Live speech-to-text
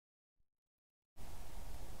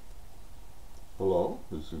Hello,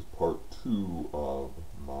 this is part 2 of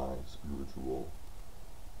my spiritual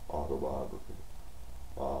autobiography.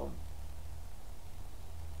 Um,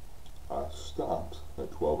 I stopped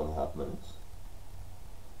at 12 and a half minutes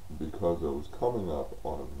because I was coming up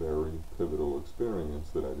on a very pivotal experience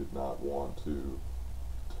that I did not want to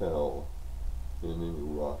tell in any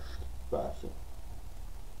rushed fashion.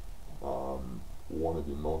 One of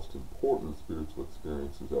the most important spiritual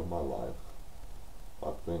experiences of my life,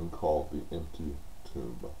 a thing called the empty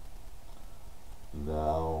tomb.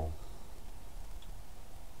 Now,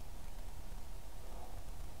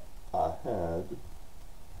 I had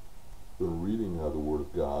been reading how the Word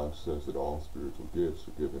of God says that all spiritual gifts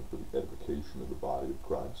are given for the edification of the body of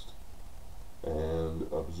Christ,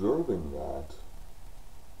 and observing that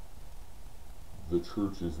the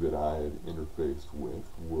churches that I had interfaced with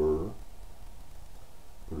were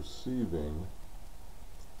perceiving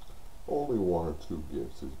only one or two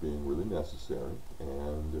gifts as being really necessary,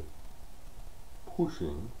 and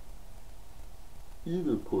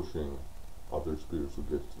either pushing other spiritual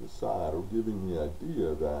gifts to the side or giving the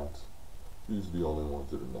idea that these are the only ones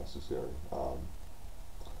that are necessary.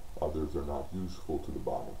 Others are not useful to the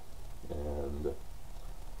body. And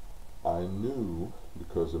I knew,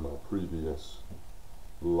 because of my previous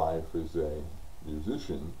life as a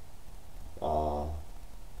musician,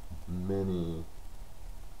 many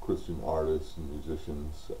Christian artists and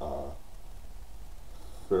musicians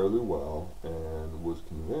fairly well, and was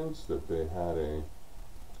convinced that they had a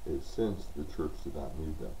sense that the church did not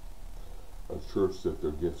need them. A church that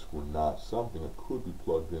their gifts were not something that could be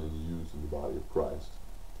plugged in and used in the body of Christ.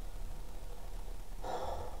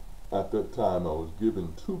 At that time, I was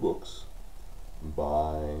given two books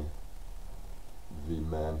by the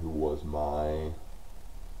man who was my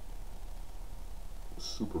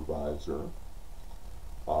supervisor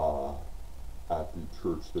at the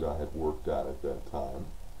church that I had worked at that time.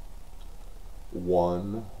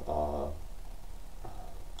 One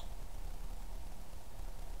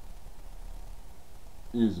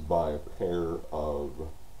is by a pair of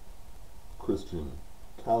Christian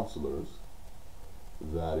counselors.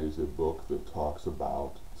 That is a book that talks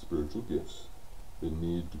about spiritual gifts, the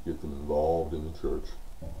need to get them involved in the church,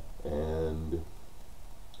 and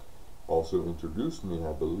also introduced me,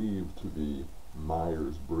 I believe, to the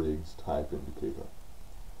Myers-Briggs type indicator.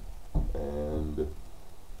 And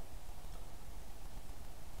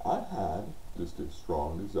I had just a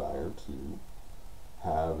strong desire to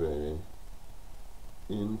have a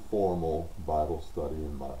informal Bible study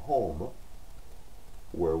in my home,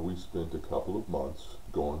 where we spent a couple of months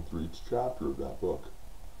going through each chapter of that book.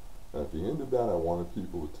 At the end of that, I wanted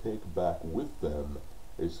people to take back with them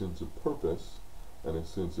a sense of purpose and a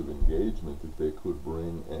sense of engagement that they could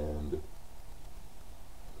bring and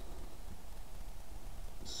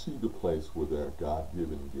see the place where their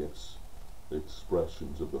God-given gifts,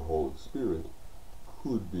 expressions of the Holy Spirit,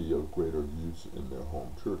 could be of greater use in their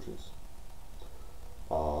home churches.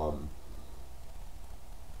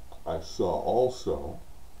 I saw also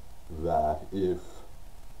that if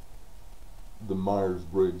the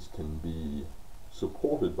Myers-Briggs can be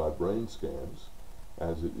supported by brain scans,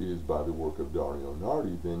 as it is by the work of Dario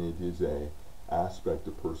Nardi, then it is a aspect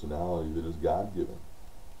of personality that is God-given,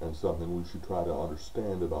 and something we should try to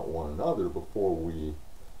understand about one another before we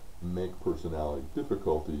make personality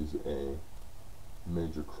difficulties a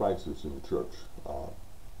major crisis in the church.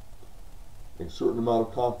 A certain amount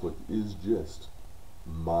of conflict is just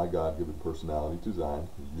my God-given personality design,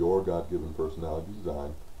 your God-given personality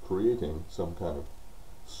design, creating some kind of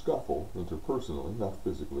scuffle interpersonally, not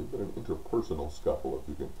physically, but an interpersonal scuffle, if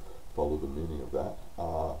you can follow the meaning of that,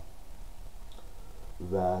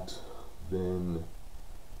 that then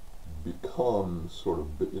becomes sort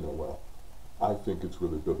of, well, I think it's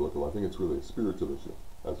really biblical. I think it's really a spiritual issue,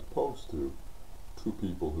 as opposed to two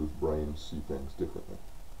people whose brains see things differently.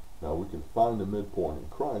 Now, we can find a midpoint in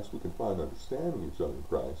Christ, we can find understanding each other in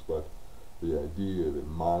Christ, but the idea that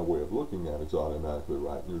my way of looking at it is automatically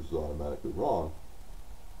right and yours is automatically wrong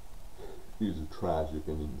is a tragic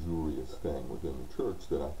and injurious thing within the church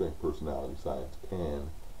that I think personality science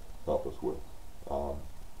can help us with.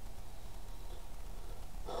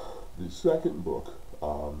 The second book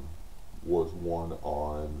was one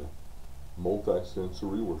on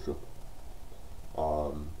multisensory worship,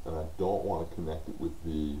 and I don't want to connect it with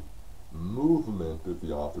the movement that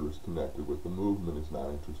the author is connected with. The movement is not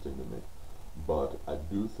interesting to me, but I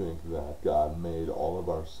do think that God made all of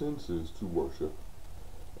our senses to worship,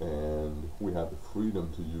 and we have the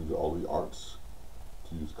freedom to use all the arts,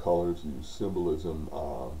 to use colors, to use symbolism,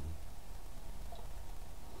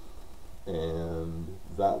 and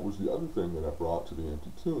that was the other thing that I brought to the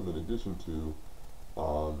empty tomb, in addition to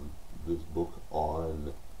this book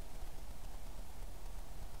on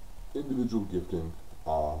individual gifting,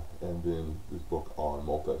 and then this book on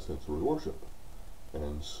multisensory worship.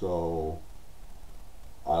 And so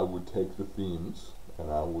I would take the themes and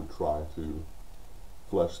I would try to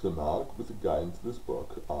flesh them out with the guidance of this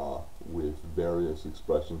book, with various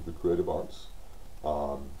expressions of the creative arts,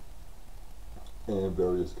 and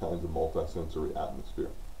various kinds of multisensory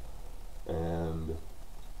atmosphere. And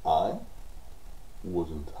I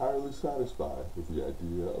was entirely satisfied with the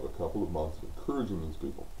idea of a couple of months of encouraging these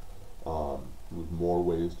people with more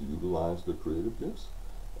ways to utilize their creative gifts,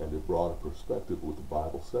 and it brought a perspective of what the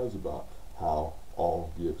Bible says about how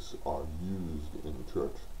all gifts are used in the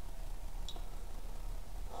church.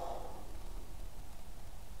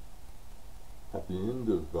 At the end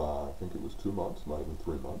of, I think it was 2 months, might have been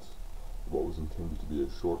 3 months, what was intended to be a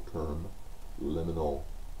short-term liminal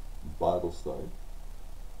Bible study,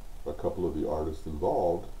 a couple of the artists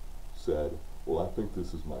involved said, well, I think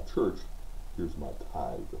this is my church, here's my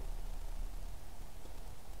tithe.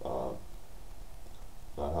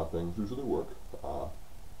 Not how things usually work.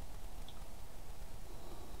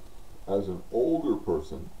 As an older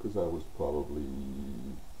person, because I was probably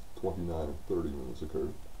 29 or 30 when this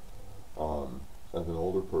occurred, as an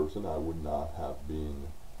older person, I would not have been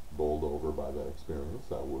bowled over by that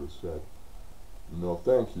experience. I would have said, no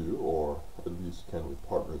thank you, or at least can we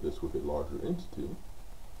partner this with a larger entity?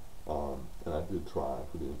 And I did try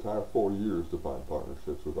for the entire 4 years to find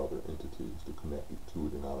partnerships with other entities to connect it to a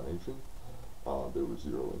denomination. There was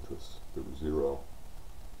zero interest. There was zero.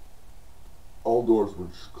 All doors were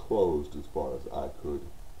closed as far as I could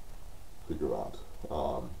figure out.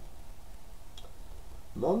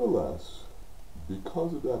 Nonetheless,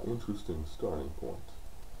 because of that interesting starting point,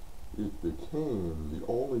 it became the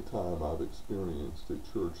only time I've experienced a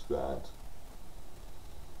church that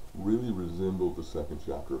really resembled the second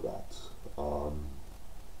chapter of Acts.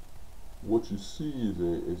 What you see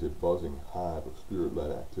is a buzzing hive of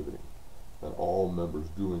spirit-led activity, and all members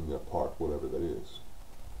doing their part, whatever that is.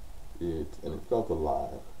 And it felt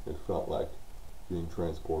alive. It felt like being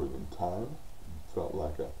transported in time. It felt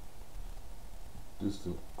like just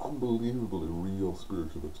an unbelievably real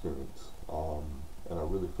spiritual experience. And I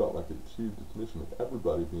really felt like it achieved its mission of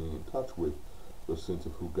everybody being in touch with the sense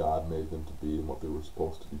of who God made them to be and what they were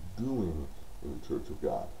supposed to be doing in the Church of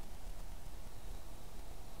God.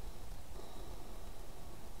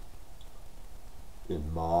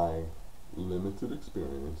 In my limited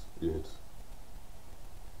experience, it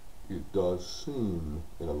does seem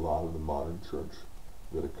in a lot of the modern church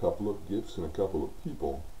that a couple of gifts and a couple of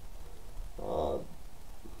people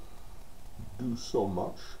do so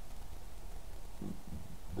much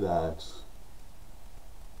that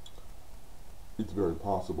it's very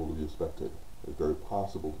possible to be a spectator. It's very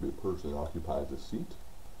possible to be a person who occupies a seat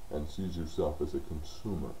and sees yourself as a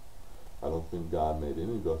consumer. I don't think God made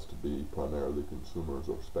any of us to be primarily consumers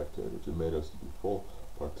or spectators. He made us to be full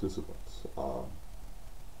participants.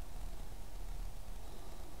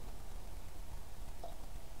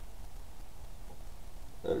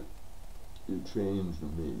 It changed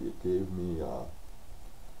me. It gave me a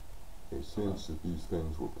sense that these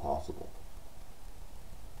things were possible.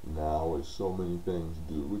 Now, as so many things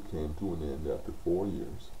do, it came to an end after 4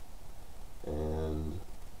 years, and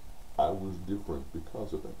I was different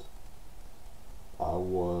because of it. I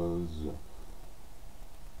was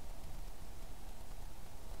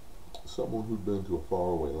someone who'd been to a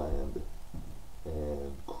faraway land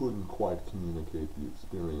and couldn't quite communicate the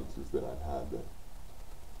experiences that I'd had there.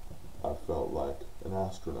 I felt like an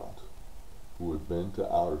astronaut who had been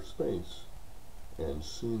to outer space and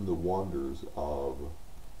seen the wonders of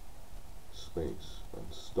space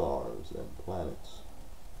and stars and planets,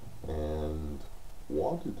 and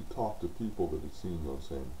wanted to talk to people that had seen those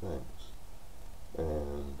same things.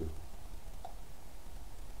 And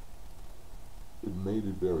it made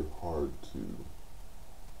it very hard to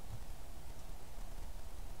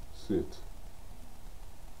sit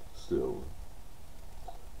still,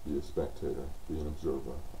 be a spectator, be an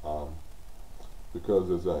observer, because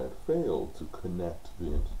as I had failed to connect the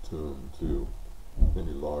entity to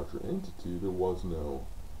any larger entity, there was no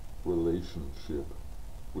relationship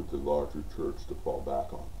with the larger church to fall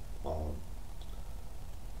back on.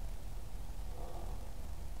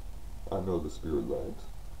 I know the Spirit led,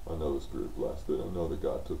 I know the Spirit blessed it, I know that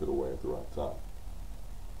God took it away at the right time.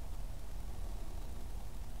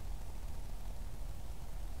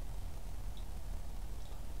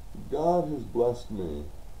 God has blessed me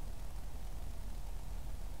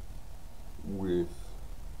with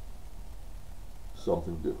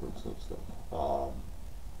something different since then.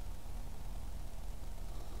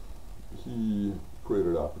 He created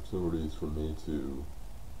opportunities for me to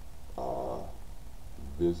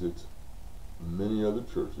visit many other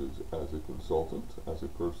churches as a consultant, as a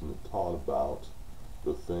person that taught about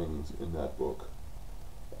the things in that book,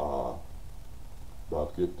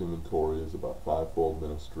 about gift inventories, about fivefold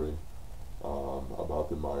ministry, about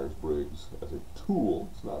the Myers-Briggs as a tool.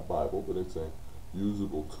 It's not Bible, but it's a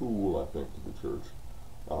usable tool, I think, to the church,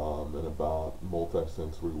 and about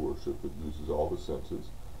multi-sensory worship that uses all the senses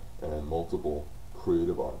and multiple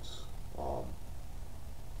creative arts.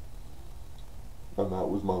 And that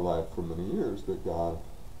was my life for many years, that God,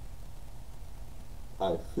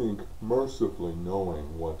 I think, mercifully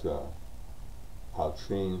knowing what, how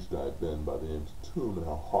changed I'd been by the empty tomb and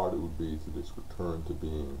how hard it would be to just return to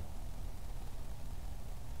being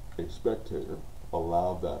a spectator,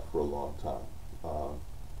 allowed that for a long time,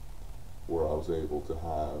 where I was able to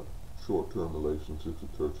have short-term relationships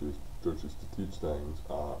with churches to teach things,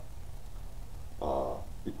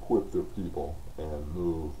 equip their people, and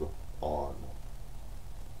move on.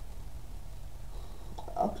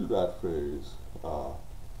 After that phase,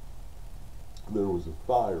 there was a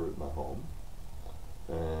fire at my home,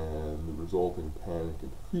 and the resulting panic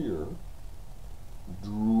and fear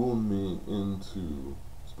drew me into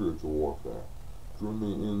spiritual warfare, drew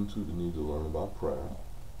me into the need to learn about prayer,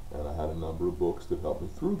 and I had a number of books that helped me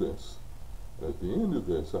through this. And at the end of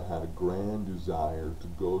this, I had a grand desire to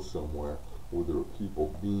go somewhere where there were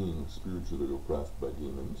people being spiritually oppressed by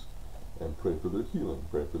demons, and pray for their healing,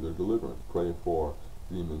 pray for their deliverance, pray for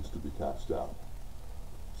demons to be cast out.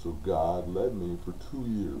 So God led me for 2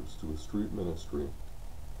 years to a street ministry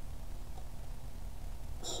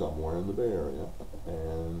somewhere in the Bay Area,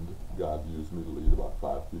 and God used me to lead about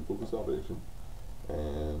 5 people to salvation.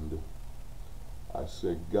 And I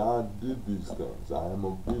say, God did these things. I am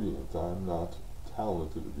obedient. I am not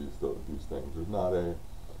talented at these things. There's not a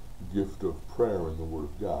gift of prayer in the Word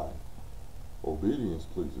of God. Obedience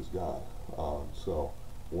pleases God. So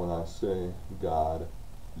when I say God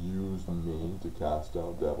used me to cast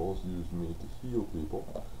out devils, used me to heal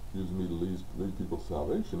people, used me to lead people to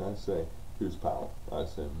salvation, I say, here's power. I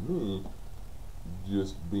say, me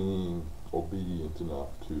just being obedient enough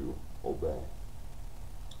to obey.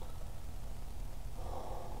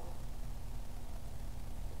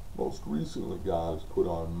 Most recently, God has put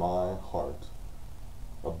on my heart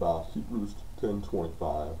about Hebrews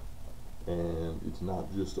 10:25, and it's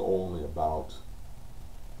not just only about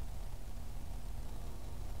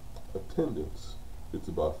attendance, it's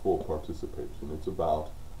about full participation. It's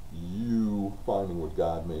about you finding what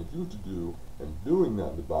God made you to do and doing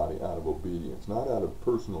that in the body out of obedience, not out of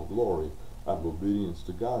personal glory, out of obedience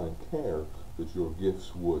to God, and care that your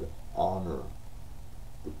gifts would honor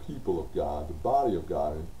the people of God, the body of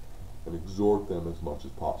God, and exhort them as much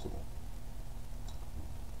as possible.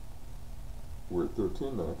 We're at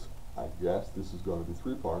 13 minutes. I guess this is going to be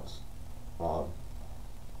 3 parts.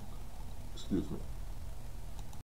 Excuse me.